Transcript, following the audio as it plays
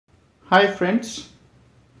Hi friends,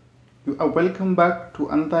 you are welcome back to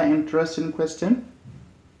another interesting question.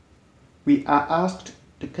 We are asked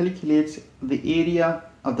to calculate the area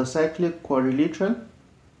of the cyclic quadrilateral,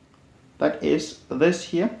 that is this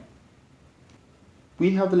here.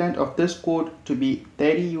 We have the length of this chord to be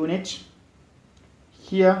 30 units.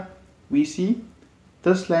 Here we see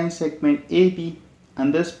this line segment AB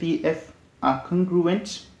and this BF are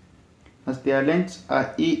congruent as their lengths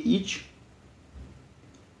are A each.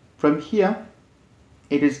 From here,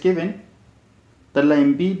 it is given the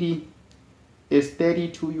line BD is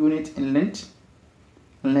 32 units in length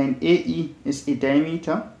and line AE is a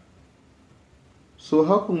diameter. So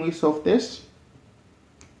how can we solve this?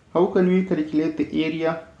 How can we calculate the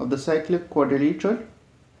area of the cyclic quadrilateral?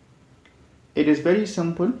 It is very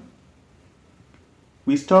simple.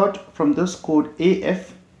 We start from this chord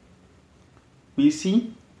AF. We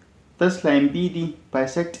see this line BD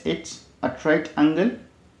bisects it at right angle.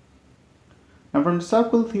 Now from the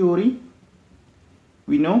circle theory,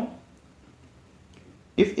 we know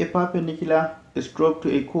if a perpendicular is dropped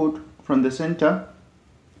to a chord from the center,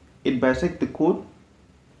 it bisects the chord.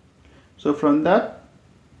 So from that,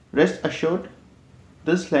 rest assured,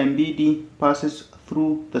 this line BD passes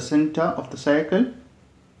through the center of the cycle.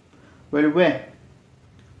 Well, where?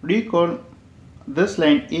 Recall this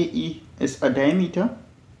line AE is a diameter,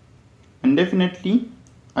 and definitely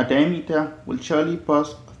a diameter will surely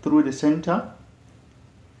pass through the center.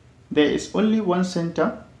 There is only one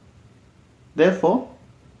center, therefore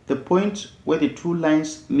the point where the two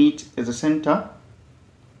lines meet is the center,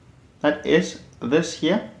 that is this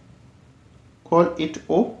here. Call it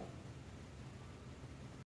O.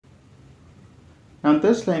 Now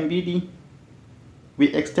this line BD, we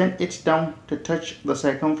extend it down to touch the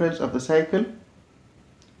circumference of the cycle.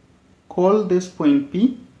 Call this point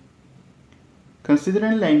P.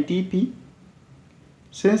 Considering line DP,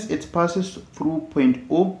 since it passes through point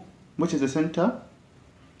O, which is the center,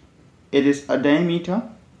 it is a diameter.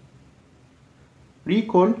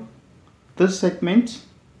 Recall this segment,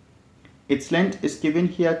 its length is given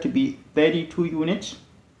here to be 32 units.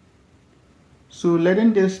 So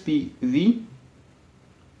letting this be V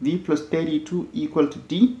plus 32 equal to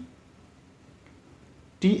D.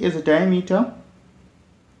 D is a diameter.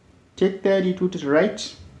 Take 32 to the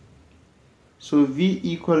right. So V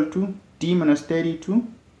equal to D minus 32.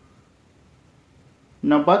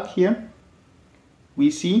 Now back here, we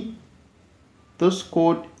see this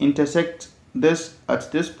chord intersects this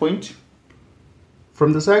at this point.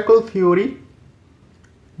 From the cycle theory,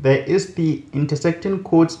 there is the intersecting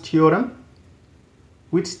chords theorem,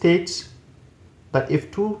 which states that if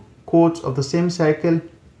two chords of the same cycle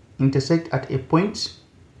intersect at a point,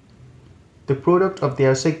 the product of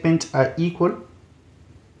their segments are equal.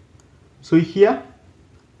 So here,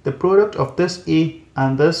 the product of this A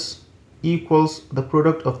and this equals the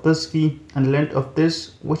product of this V and the length of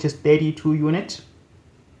this, which is 32 units.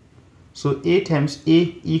 So A times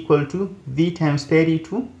A equal to V times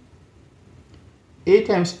 32. A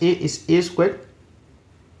times A is A squared.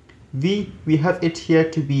 V, we have it here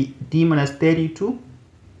to be D minus 32.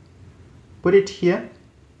 Put it here.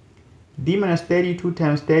 D minus 32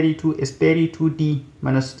 times 32 is 32D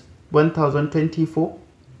minus 1024.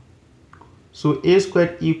 So A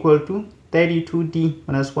squared equal to 32D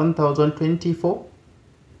minus 1024.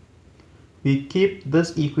 We keep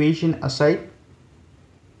this equation aside.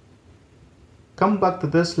 Come back to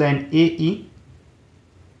this line AE.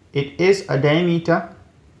 It is a diameter,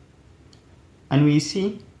 and we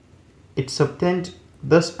see it subtends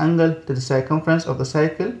this angle to the circumference of the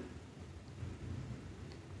cycle.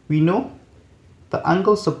 We know the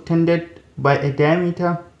angle subtended by a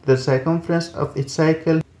diameter to the circumference of its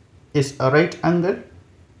cycle is a right angle.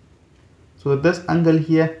 So this angle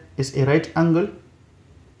here is a right angle.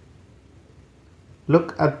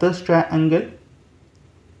 Look at this triangle.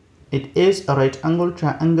 It is a right angle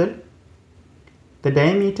triangle. The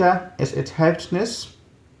diameter is its hypotenuse.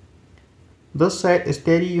 This side is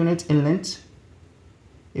 30 units in length.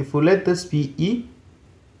 If we let this be E,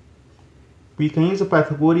 we can use the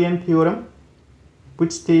Pythagorean theorem,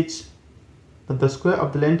 which states that the square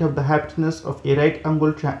of the length of the hypotenuse of a right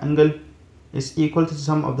angle triangle is equal to the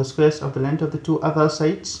sum of the squares of the length of the two other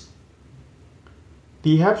sides.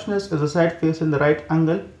 The hypotenuse is the side facing the right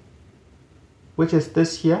angle, which is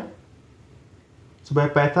this here. So by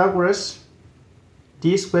Pythagoras,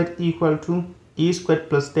 D squared equal to E squared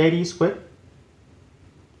plus 30 squared.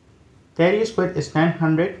 30 squared is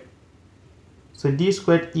 900. So D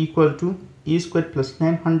squared equal to E squared plus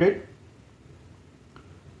 900.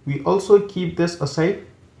 We also keep this aside.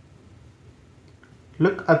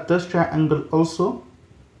 Look at this triangle also.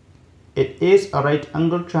 it is a right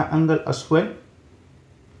angle triangle as well.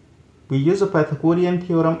 We use the Pythagorean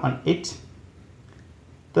theorem on it.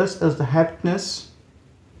 This is the hypotenuse.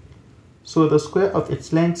 So the square of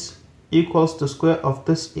its length equals the square of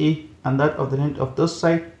this A and that of the length of this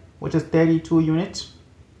side, which is 32 units.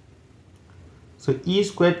 So E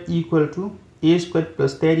squared equal to A squared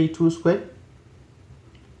plus 32 squared.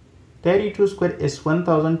 32 squared is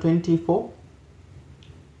 1024.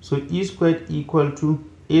 So E squared equal to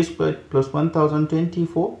A squared plus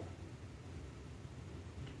 1024.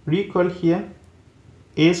 Recall here,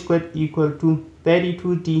 A squared equal to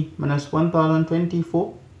 32D minus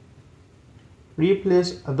 1024.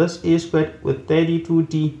 Replace this A squared with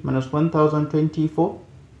 32D minus 1024.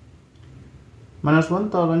 Minus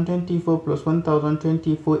 1024 plus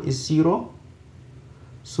 1024 is 0.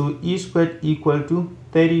 So E squared equal to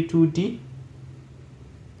 32D.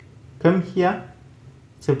 Come here,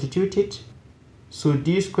 substitute it. So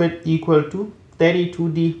D squared equal to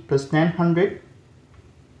 32D plus 900.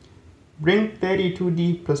 Bring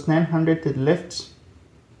 32D plus 900 to the left.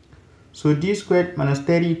 So D squared minus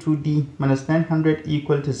 32D minus 900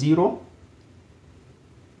 equal to 0.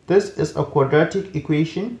 This is a quadratic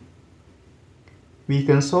equation. We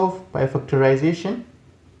can solve by factorization.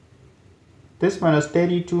 This minus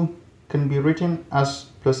 32 can be written as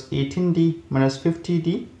plus 18D minus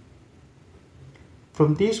 50D.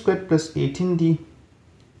 From D squared plus 18D,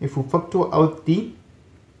 if we factor out D,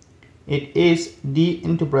 it is D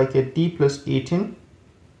into bracket D plus 18.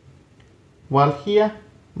 While here,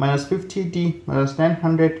 minus 50D minus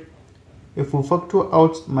 900, if we factor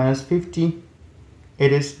out minus 50,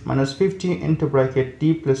 it is minus 50 into bracket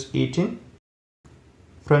D plus 18.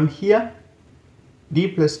 From here, D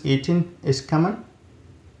plus 18 is common.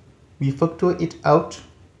 We factor it out.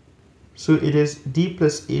 So it is D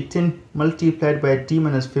plus 18 multiplied by D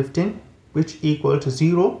minus 15, which equal to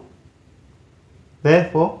 0.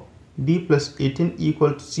 Therefore, D plus 18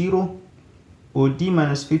 equal to 0 or D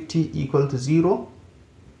minus 50 equal to 0.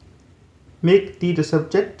 Make D the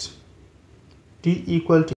subject. D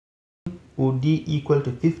equal to or D equal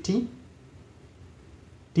to 50.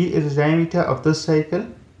 D is the diameter of this cycle.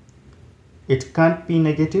 It can't be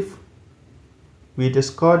negative. We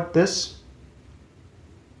discard this.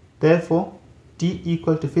 Therefore, D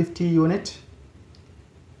equal to 50 units.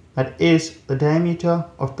 That is, the diameter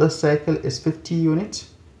of this cycle is 50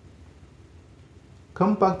 units.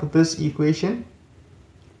 Come back to this equation.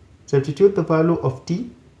 Substitute the value of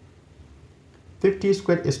D. 50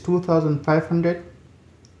 squared is 2500.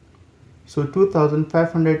 So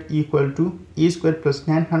 2500 equal to E squared plus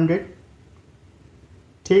 900.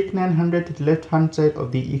 Take 900 to the left hand side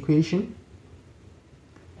of the equation.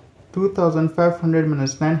 2500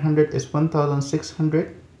 minus 900 is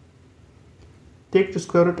 1600. Take the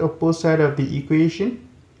square root of both sides of the equation.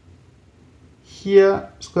 Here,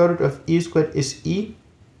 square root of E squared is E,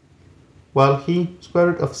 while here, square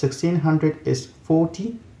root of 1600 is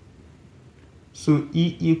 40. So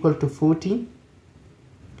E equal to 40.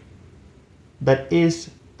 That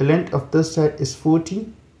is, the length of this side is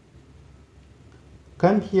 40.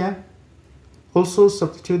 Come here, also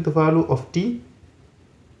substitute the value of D.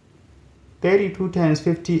 32 times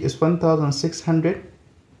 50 is 1600.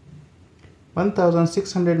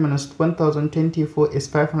 1600 minus 1024 is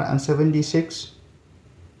 576.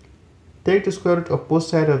 Take the square root of both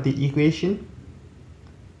sides of the equation.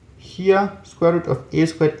 Here, square root of A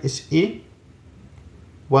squared is A,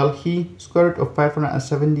 while here, square root of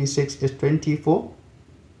 576 is 24.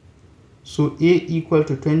 So A equal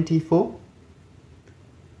to 24.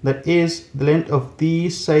 That is, the length of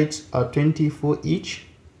these sides are 24 each.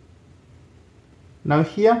 Now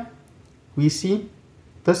here, we see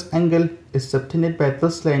this angle is subtended by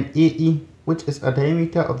this line AE, which is a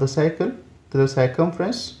diameter of the cycle to the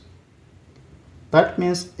circumference. That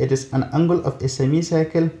means it is an angle of a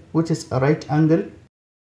semicircle, which is a right angle.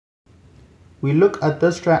 We look at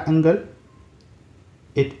this triangle.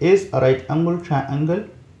 It is a right angle triangle.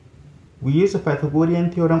 We use the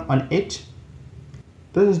Pythagorean theorem on it.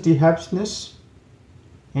 This is the hypotenuse.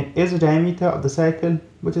 It is the diameter of the cycle,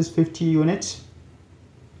 which is 50 units.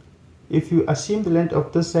 If you assume the length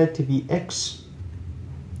of this side to be x,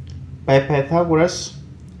 by Pythagoras,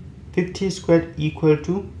 50 squared equal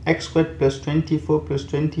to x squared plus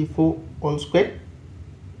 24 all squared.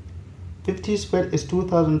 50 squared is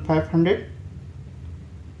 2500.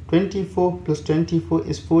 24 plus 24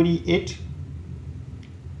 is 48.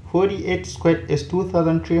 48 squared is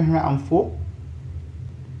 2304.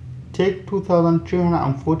 Take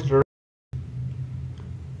 2304 to the right.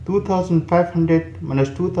 2500 minus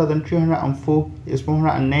 2304 is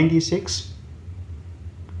 196.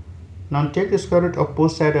 Now take the square root of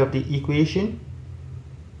both sides of the equation.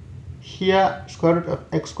 Here square root of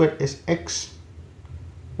x squared is x,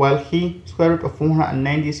 while here square root of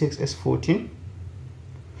 496 is 14.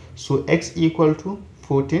 So x equal to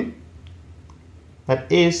 14.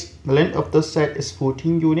 That is, the length of this side is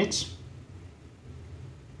 14 units.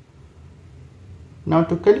 Now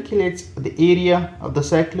to calculate the area of the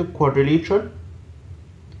cyclic quadrilateral,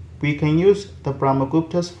 we can use the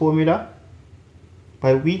Brahmagupta's formula,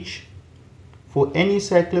 by which for any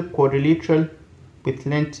cyclic quadrilateral with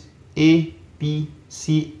length A, B,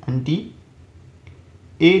 C and D,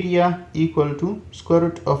 area equal to square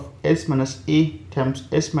root of s minus A times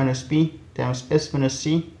s minus B times s minus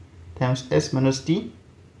C times s minus D,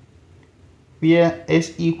 where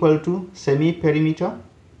s equal to semi-perimeter.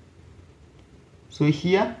 So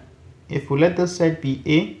here, if we let this side be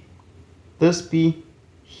A, this B,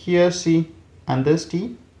 here C and this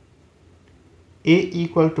D, A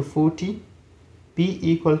equal to 40, B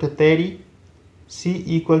equal to 30, C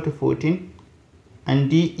equal to 14 and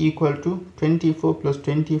D equal to 24 plus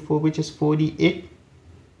 24, which is 48.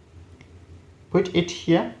 Put it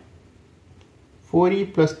here. 40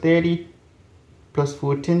 plus 30 plus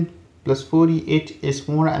 14 plus 48 is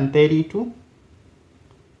 432.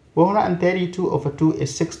 432 over 2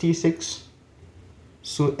 is 66.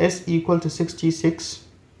 So S equal to 66.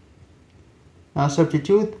 Now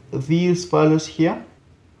substitute these values here.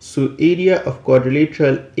 So area of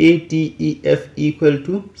quadrilateral ADEF equal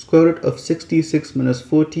to square root of 66 minus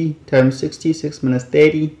 40 times 66 minus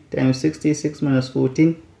 30 times 66 minus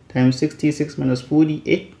 14 times 66 minus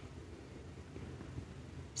 48.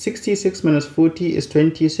 66 minus 40 is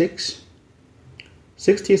 26.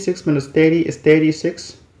 66 minus 30 is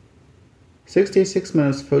 36. 66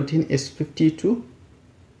 minus 14 is 52.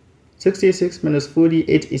 66 minus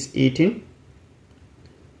 48 is 18.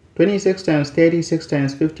 26 times 36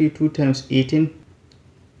 times 52 times 18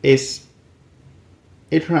 is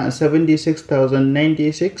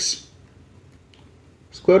 876,096.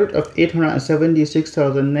 Square root of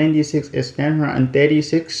 876,096 is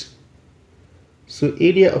 936. So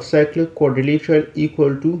area of cyclic quadrilateral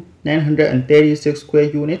equal to 936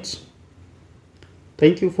 square units.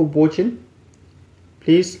 Thank you for watching.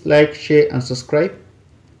 Please like, share and subscribe,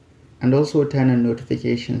 and also turn on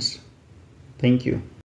notifications. Thank you.